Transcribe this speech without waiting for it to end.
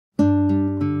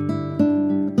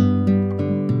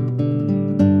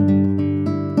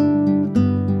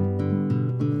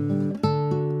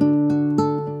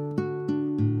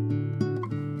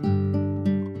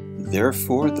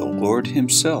Therefore the Lord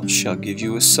himself shall give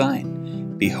you a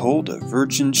sign. Behold, a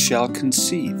virgin shall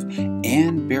conceive,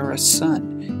 and bear a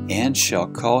son, and shall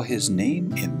call his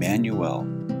name Emmanuel.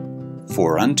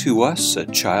 For unto us a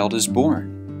child is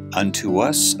born, unto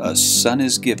us a son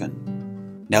is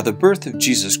given. Now the birth of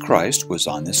Jesus Christ was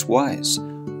on this wise.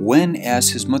 When,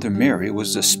 as his mother Mary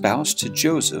was espoused to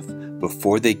Joseph,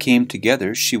 before they came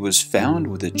together, she was found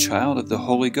with a child of the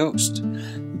Holy Ghost.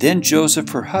 Then Joseph,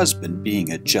 her husband,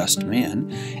 being a just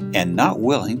man, and not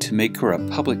willing to make her a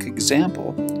public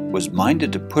example, was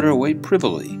minded to put her away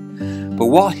privily. But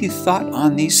while he thought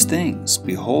on these things,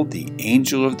 behold, the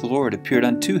angel of the Lord appeared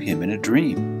unto him in a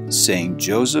dream, saying,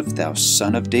 Joseph, thou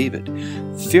son of David,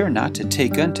 fear not to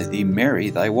take unto thee Mary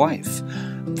thy wife,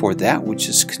 for that which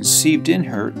is conceived in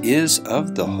her is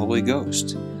of the Holy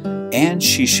Ghost. And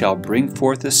she shall bring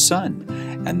forth a son,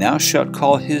 and thou shalt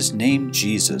call his name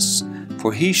Jesus,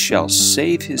 for he shall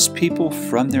save his people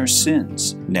from their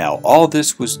sins. Now all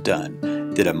this was done,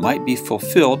 that it might be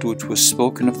fulfilled which was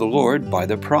spoken of the Lord by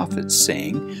the prophets,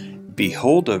 saying,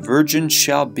 Behold, a virgin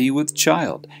shall be with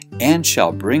child, and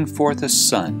shall bring forth a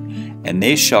son, and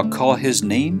they shall call his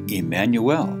name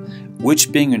Emmanuel,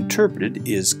 which being interpreted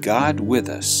is God with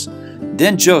us.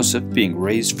 Then Joseph, being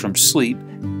raised from sleep,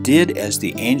 did as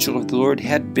the angel of the Lord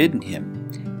had bidden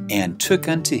him, and took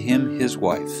unto him his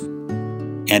wife.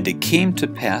 And it came to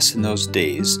pass in those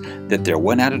days that there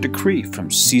went out a decree from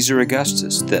Caesar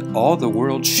Augustus that all the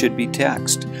world should be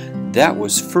taxed. That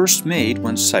was first made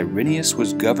when Cyrenius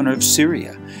was governor of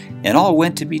Syria, and all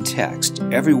went to be taxed,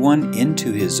 every one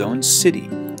into his own city.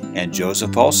 And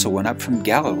Joseph also went up from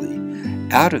Galilee,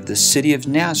 out of the city of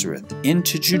Nazareth,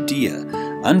 into Judea,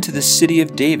 unto the city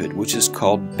of David, which is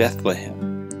called Bethlehem,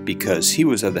 because he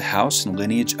was of the house and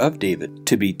lineage of David,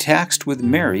 to be taxed with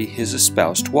Mary his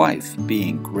espoused wife,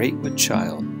 being great with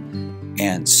child.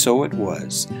 And so it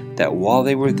was, that while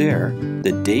they were there,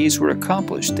 the days were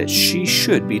accomplished that she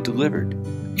should be delivered.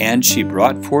 And she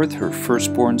brought forth her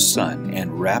firstborn son,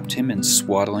 and wrapped him in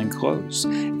swaddling clothes,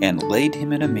 and laid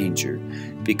him in a manger,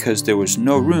 because there was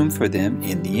no room for them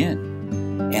in the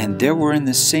inn. And there were in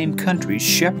the same country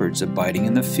shepherds abiding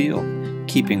in the field,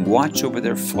 keeping watch over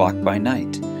their flock by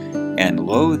night. And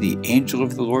lo, the angel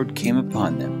of the Lord came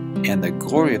upon them, and the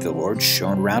glory of the Lord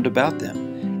shone round about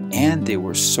them, and they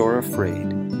were sore afraid.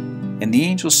 And the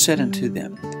angel said unto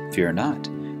them, Fear not,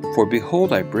 for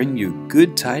behold, I bring you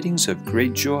good tidings of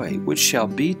great joy, which shall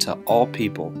be to all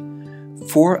people.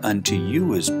 For unto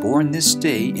you is born this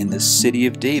day in the city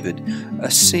of David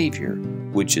a Savior,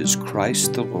 which is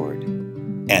Christ the Lord.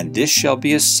 And this shall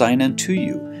be a sign unto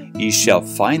you, ye shall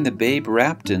find the babe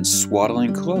wrapped in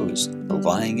swaddling clothes,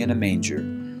 lying in a manger.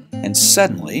 And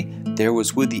suddenly there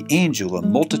was with the angel a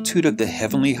multitude of the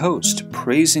heavenly host,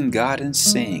 praising God and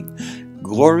saying,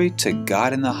 Glory to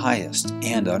God in the highest,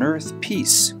 and on earth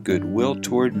peace, goodwill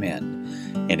toward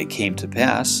men. And it came to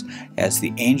pass, as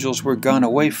the angels were gone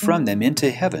away from them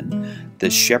into heaven, the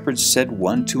shepherds said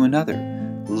one to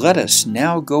another, Let us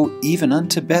now go even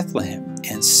unto Bethlehem,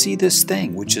 and see this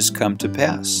thing which is come to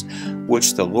pass,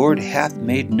 which the Lord hath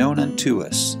made known unto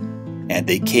us. And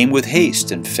they came with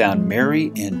haste, and found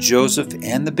Mary and Joseph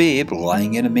and the babe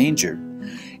lying in a manger.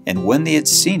 And when they had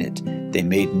seen it, they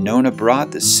made known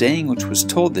abroad the saying which was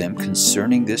told them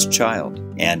concerning this child.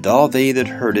 And all they that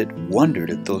heard it wondered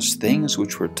at those things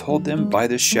which were told them by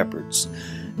the shepherds.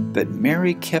 But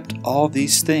Mary kept all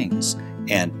these things,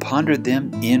 and pondered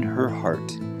them in her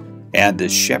heart. And the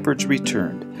shepherds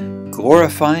returned,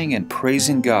 glorifying and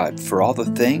praising God for all the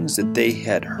things that they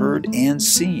had heard and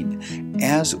seen,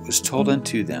 as it was told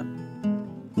unto them.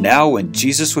 Now when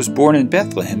Jesus was born in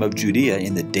Bethlehem of Judea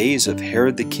in the days of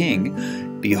Herod the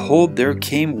king, behold, there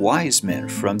came wise men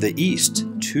from the east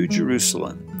to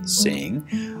Jerusalem, saying,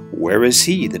 Where is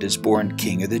he that is born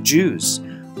King of the Jews?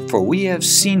 For we have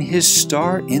seen his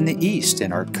star in the east,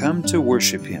 and are come to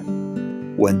worship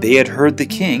him. When they had heard the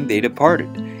king, they departed.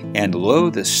 And lo,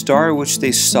 the star which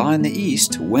they saw in the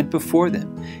east went before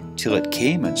them, till it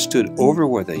came and stood over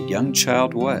where the young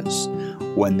child was.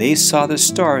 When they saw the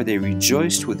star, they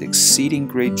rejoiced with exceeding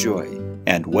great joy.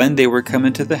 And when they were come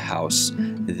into the house,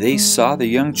 they saw the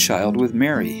young child with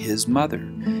Mary his mother,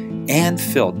 and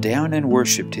fell down and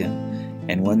worshipped him.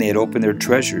 And when they had opened their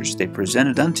treasures, they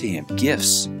presented unto him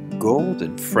gifts, gold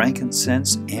and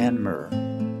frankincense and myrrh.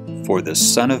 For the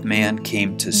Son of Man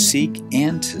came to seek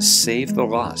and to save the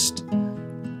lost.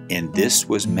 In this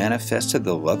was manifested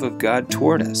the love of God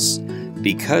toward us,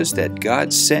 because that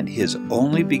God sent his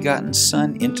only begotten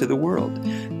Son into the world,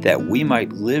 that we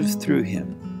might live through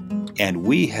him. And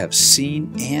we have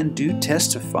seen and do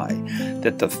testify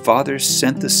that the Father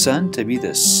sent the Son to be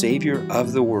the Savior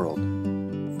of the world.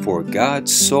 For God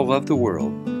so loved the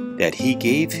world, that he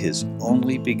gave his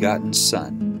only begotten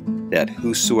Son, that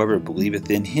whosoever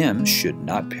believeth in him should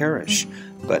not perish,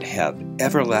 but have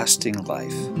everlasting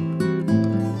life.